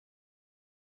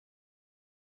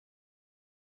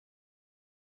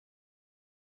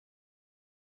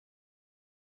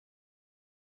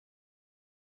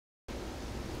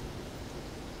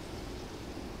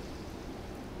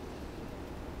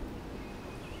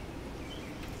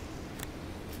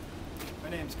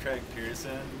name's Craig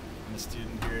Pearson. I'm a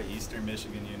student here at Eastern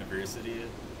Michigan University.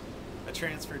 I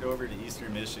transferred over to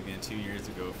Eastern Michigan 2 years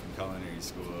ago from culinary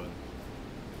school.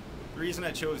 The reason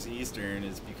I chose Eastern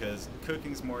is because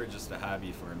cooking's more just a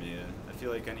hobby for me. I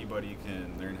feel like anybody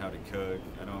can learn how to cook.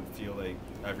 I don't feel like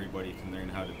everybody can learn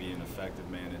how to be an effective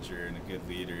manager and a good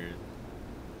leader.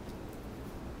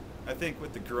 I think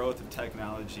with the growth of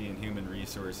technology and human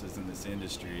resources in this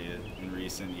industry in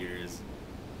recent years,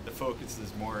 the focus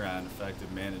is more on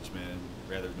effective management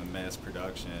rather than mass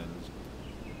production.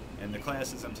 And the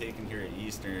classes I'm taking here at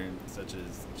Eastern, such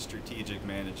as strategic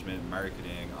management and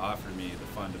marketing, offer me the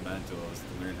fundamentals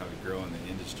to learn how to grow in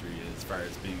the industry as far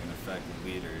as being an effective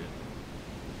leader.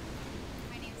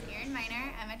 My name is Erin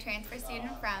Miner. I'm a transfer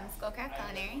student from Schoolcraft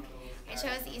Culinary. I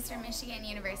chose Eastern Michigan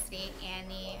University and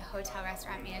the Hotel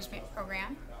Restaurant Management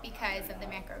program because of the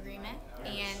macro agreement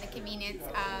and the convenience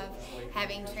of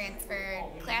having transferred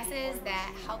classes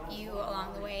that help you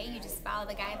along the way. You just follow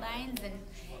the guidelines and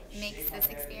it makes this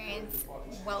experience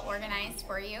well organized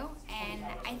for you. And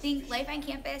I think life on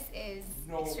campus is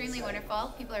extremely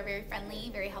wonderful. People are very friendly,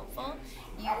 very helpful.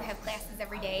 You have classes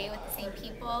every day with the same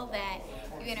people that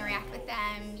you interact with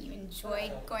them. You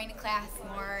enjoy going to class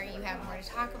more. You have more to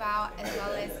talk about, as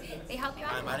well as they help you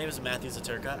out. Hi, my name is Matthew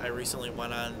Zaturka. I recently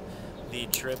went on the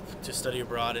trip to study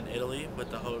abroad in Italy with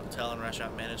the Hotel and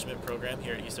Restaurant Management program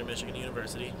here at Eastern Michigan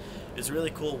University. It's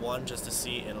really cool, one, just to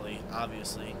see Italy,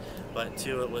 obviously, but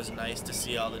two, it was nice to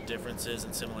see all the differences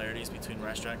and similarities between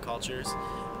restaurant cultures,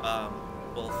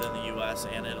 both in the U.S.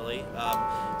 and Italy.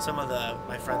 Some of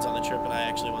my friends on the trip and I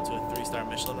actually went to a 3-star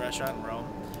Michelin restaurant in Rome,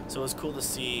 so it was cool to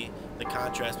see the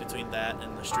contrast between that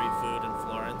and the street food in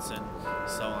Florence and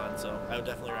so on, so I would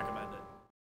definitely recommend it.